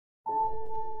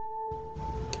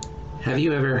Have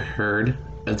you ever heard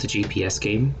of the GPS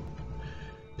game?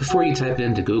 Before you type it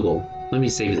into Google, let me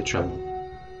save you the trouble.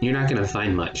 You're not going to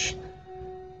find much.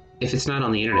 If it's not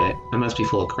on the internet, it must be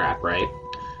full of crap, right?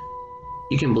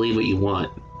 You can believe what you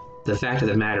want. The fact of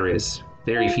the matter is,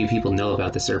 very few people know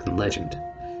about this urban legend,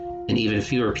 and even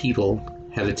fewer people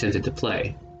have attempted to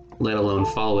play, let alone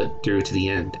follow it through to the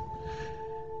end.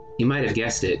 You might have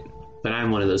guessed it, but I'm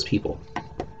one of those people.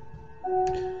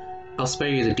 I'll spare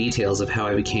you the details of how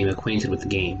I became acquainted with the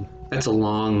game. That's a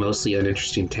long, mostly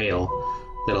uninteresting tale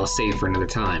that I'll save for another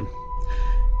time.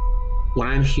 What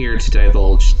I'm here to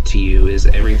divulge to you is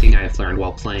everything I've learned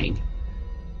while playing.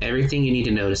 Everything you need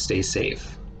to know to stay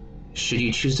safe. Should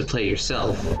you choose to play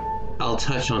yourself, I'll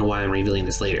touch on why I'm revealing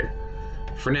this later.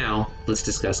 For now, let's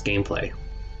discuss gameplay.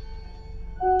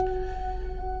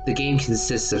 The game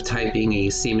consists of typing a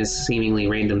seemingly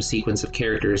random sequence of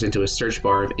characters into a search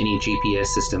bar of any GPS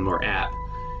system or app,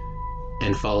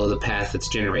 and follow the path that's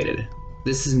generated.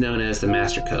 This is known as the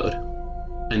master code.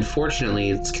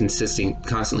 Unfortunately, it's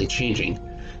constantly changing,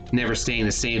 never staying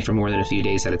the same for more than a few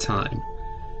days at a time.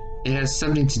 It has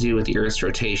something to do with the Earth's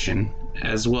rotation,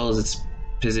 as well as its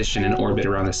position in orbit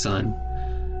around the Sun.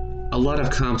 A lot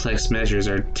of complex measures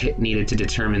are needed to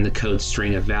determine the code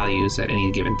string of values at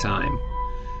any given time.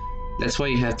 That's why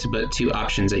you have but two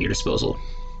options at your disposal.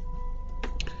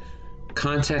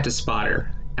 Contact a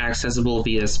spotter, accessible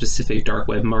via specific dark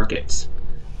web markets.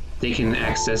 They can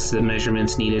access the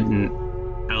measurements needed and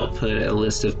output a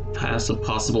list of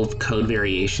possible code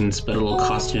variations, but it'll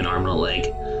cost you an arm and a leg.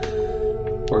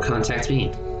 Or contact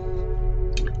me.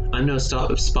 I'm no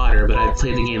spotter, but I've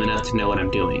played the game enough to know what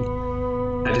I'm doing.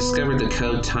 I've discovered the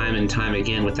code time and time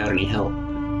again without any help,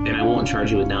 and I won't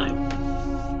charge you a dime.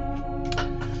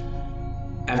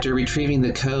 After retrieving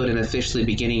the code and officially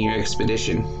beginning your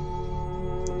expedition,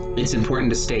 it's important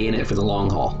to stay in it for the long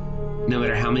haul. No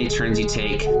matter how many turns you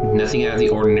take, nothing out of the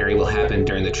ordinary will happen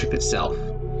during the trip itself.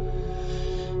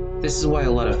 This is why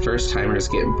a lot of first-timers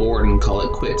get bored and call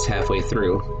it quits halfway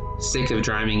through, sick of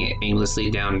driving aimlessly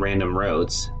down random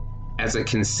roads. As it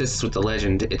consists with the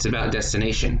legend, it's about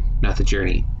destination, not the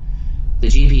journey. The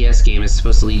GPS game is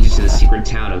supposed to lead you to the secret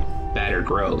town of Battered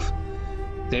Grove.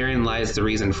 Therein lies the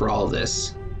reason for all of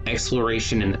this.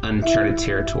 Exploration in uncharted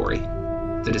territory.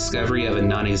 The discovery of a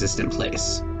non-existent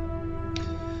place.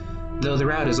 Though the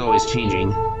route is always changing,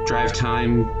 drive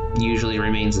time usually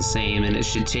remains the same, and it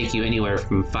should take you anywhere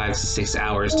from 5 to 6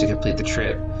 hours to complete the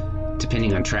trip,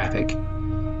 depending on traffic.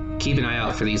 Keep an eye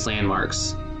out for these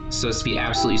landmarks, so as to be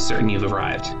absolutely certain you've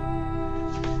arrived.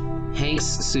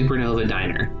 Hank's Supernova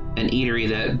Diner, an eatery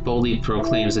that boldly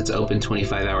proclaims it's open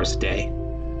 25 hours a day.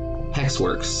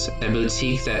 Hexworks, a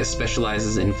boutique that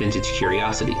specializes in vintage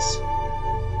curiosities.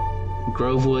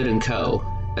 Grovewood & Co.,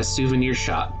 a souvenir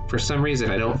shop. For some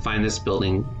reason, I don't find this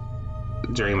building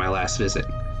during my last visit.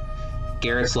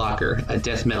 Garrett's Locker, a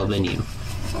death metal venue.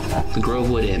 The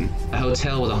Grovewood Inn, a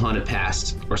hotel with a haunted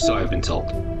past, or so I've been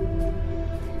told.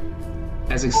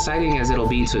 As exciting as it'll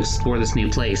be to explore this new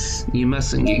place, you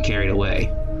mustn't get carried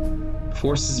away.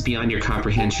 Forces beyond your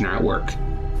comprehension are at work,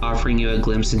 offering you a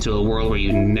glimpse into a world where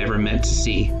you never meant to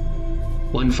see.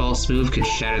 One false move could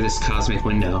shatter this cosmic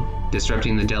window,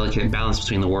 disrupting the delicate balance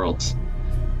between the worlds,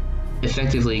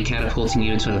 effectively catapulting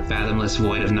you into a fathomless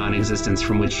void of non-existence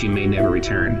from which you may never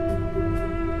return.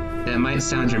 That might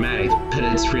sound dramatic, but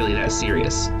it's really that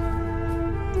serious.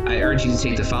 I urge you to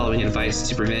take the following advice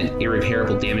to prevent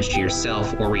irreparable damage to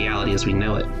yourself or reality as we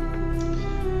know it.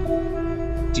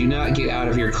 Do not get out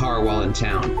of your car while in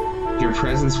town. Your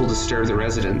presence will disturb the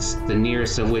residents, the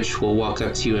nearest of which will walk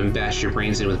up to you and bash your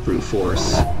brains in with brute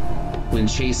force. When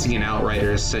chasing an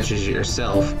outrider such as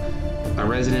yourself, a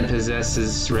resident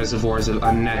possesses reservoirs of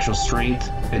unnatural strength,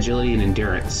 agility, and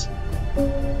endurance.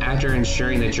 After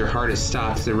ensuring that your heart is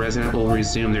stopped, the resident will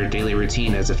resume their daily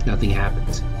routine as if nothing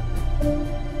happened.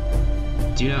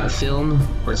 Do not film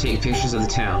or take pictures of the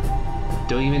town.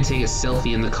 Don't even take a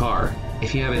selfie in the car.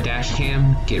 If you have a dash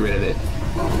cam, get rid of it.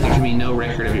 There can be no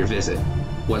record of your visit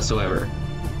whatsoever.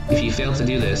 If you fail to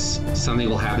do this, something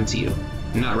will happen to you.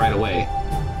 Not right away.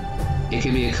 It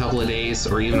could be a couple of days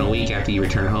or even a week after you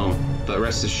return home, but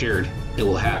rest assured, it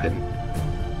will happen.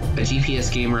 A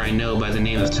GPS gamer I know by the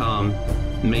name of Tom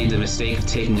made the mistake of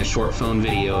taking a short phone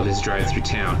video of his drive through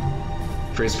town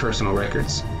for his personal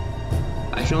records.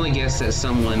 I can only guess that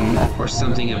someone or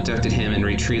something abducted him and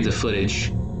retrieved the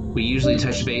footage. We usually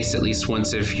touch base at least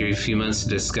once every few months to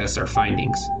discuss our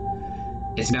findings.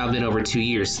 It's now been over 2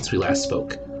 years since we last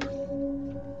spoke.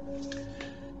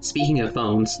 Speaking of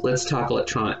phones, let's talk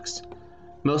electronics.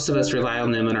 Most of us rely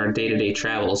on them in our day-to-day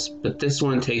travels, but this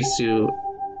one takes you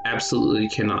absolutely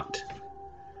cannot.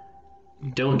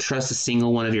 Don't trust a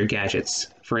single one of your gadgets.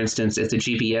 For instance, if the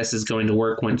GPS is going to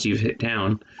work once you've hit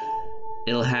down,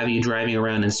 it'll have you driving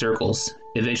around in circles,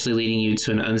 eventually leading you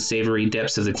to an unsavory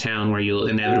depths of the town where you'll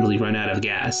inevitably run out of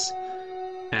gas.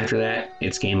 After that,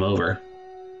 it's game over.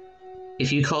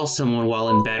 If you call someone while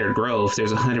in Battered Grove,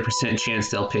 there's a 100% chance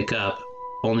they'll pick up,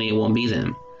 only it won't be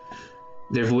them.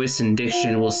 Their voice and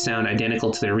diction will sound identical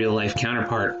to their real-life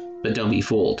counterpart, but don't be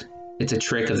fooled. It's a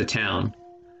trick of the town,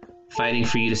 fighting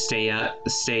for you to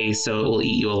stay so it will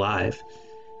eat you alive.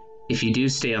 If you do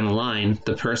stay on the line,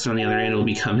 the person on the other end will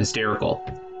become hysterical.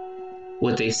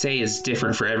 What they say is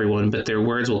different for everyone, but their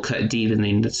words will cut deep and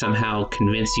they somehow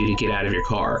convince you to get out of your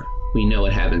car. We know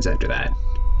what happens after that.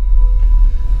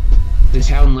 The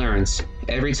town learns.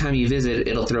 Every time you visit,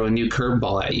 it'll throw a new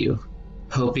curveball at you,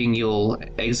 hoping you'll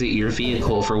exit your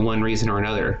vehicle for one reason or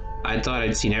another. I thought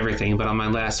I'd seen everything, but on my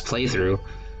last playthrough,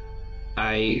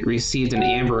 I received an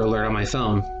Amber Alert on my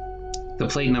phone. The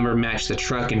plate number matched the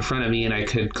truck in front of me, and I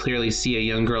could clearly see a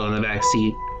young girl in the back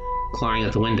seat, clawing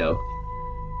at the window.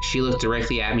 She looked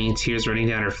directly at me, tears running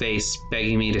down her face,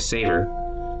 begging me to save her.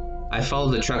 I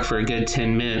followed the truck for a good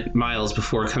 10 miles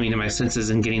before coming to my senses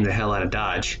and getting the hell out of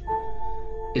Dodge.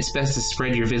 It's best to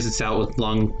spread your visits out with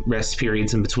long rest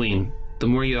periods in between. The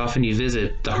more often you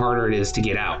visit, the harder it is to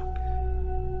get out.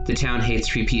 The town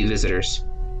hates repeat visitors.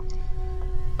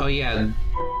 Oh yeah,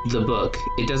 the book.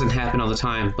 It doesn't happen all the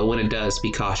time, but when it does, be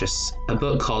cautious. A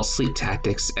book called Sleep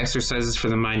Tactics, Exercises for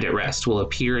the Mind at Rest, will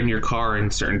appear in your car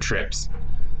in certain trips.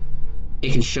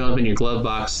 It can show up in your glove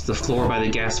box, the floor by the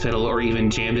gas pedal, or even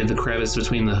jammed in the crevice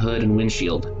between the hood and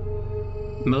windshield.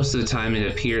 Most of the time it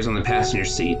appears on the passenger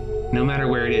seat. No matter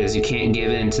where it is, you can't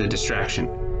give in to the distraction.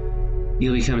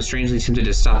 You'll become strangely tempted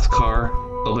to stop the car,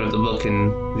 open up the book,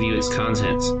 and view its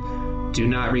contents. Do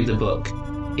not read the book.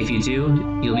 If you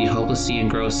do, you'll be hopelessly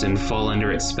engrossed and fall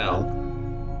under its spell.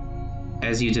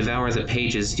 As you devour the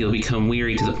pages, you'll become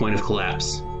weary to the point of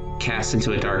collapse, cast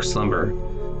into a dark slumber.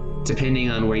 Depending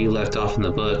on where you left off in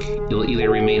the book, you'll either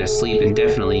remain asleep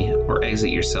indefinitely or exit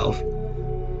yourself.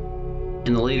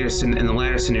 In the latter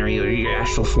scenario, your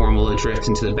astral form will adrift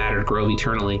into the Battered Grove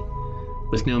eternally,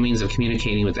 with no means of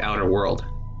communicating with the outer world,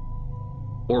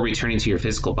 or returning to your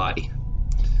physical body.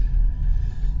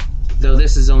 Though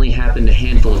this has only happened a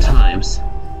handful of times,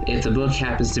 if the book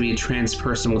happens to be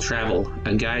transpersonal travel,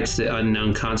 a guide to the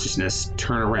unknown consciousness,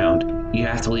 turn around. You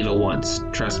have to leave it once,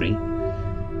 trust me.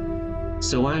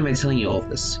 So why am I telling you all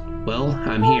this? Well,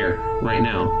 I'm here, right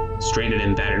now, stranded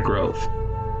in Battered Grove.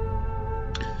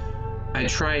 I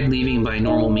tried leaving by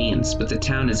normal means, but the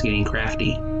town is getting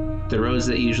crafty. The roads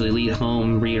that usually lead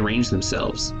home rearrange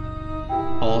themselves,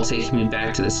 all taking me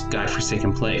back to this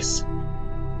godforsaken place.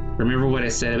 Remember what I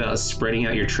said about spreading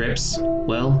out your trips?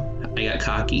 Well, I got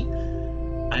cocky.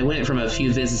 I went from a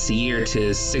few visits a year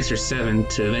to 6 or 7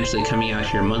 to eventually coming out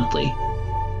here monthly.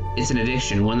 It's an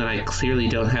addiction, one that I clearly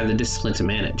don't have the discipline to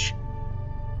manage.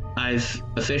 I've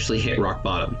officially hit rock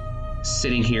bottom,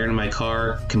 sitting here in my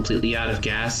car, completely out of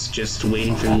gas, just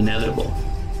waiting for the inevitable.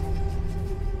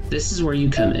 This is where you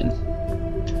come in.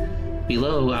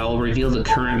 Below, I will reveal the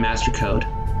current master code.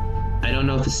 I don't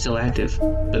know if it's still active,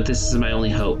 but this is my only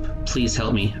hope. Please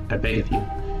help me, I beg of you.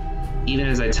 Even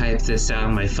as I type this out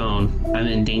on my phone, I'm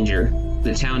in danger.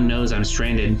 The town knows I'm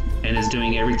stranded and is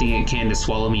doing everything it can to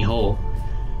swallow me whole.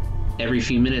 Every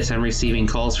few minutes I'm receiving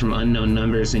calls from unknown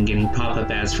numbers and getting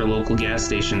pop-up ads for local gas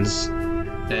stations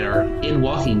that are in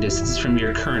walking distance from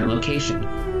your current location.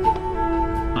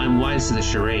 I'm wise to the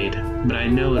charade, but I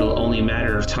know it'll only a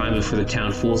matter of time before the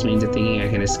town fools me into thinking I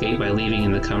can escape by leaving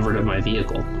in the comfort of my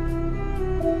vehicle.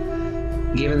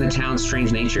 Given the town's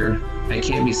strange nature, I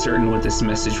can't be certain that this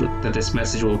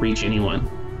message will reach anyone,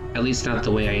 at least not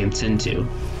the way I intend to.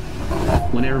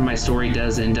 Whenever my story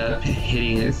does end up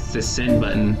hitting the send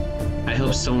button, I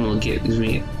hope someone will give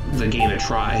me the game a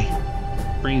try.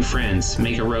 Bring friends,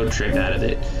 make a road trip out of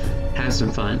it, have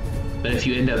some fun. But if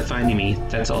you end up finding me,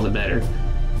 that's all the better.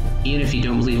 Even if you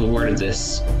don't believe a word of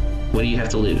this, what do you have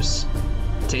to lose?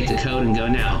 Take the code and go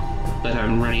now, but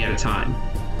I'm running out of time.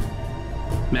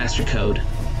 Master code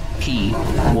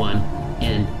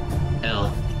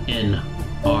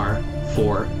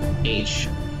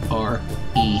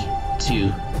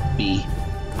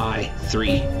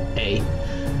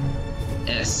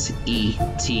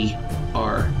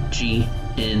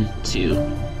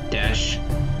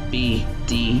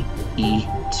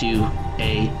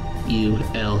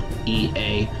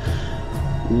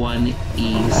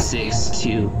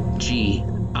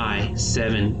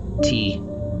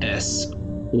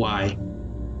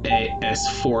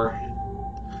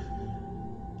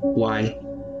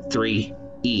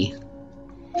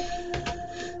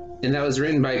And that was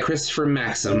written by Christopher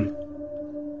Maxim.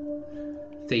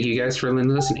 Thank you guys for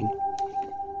listening.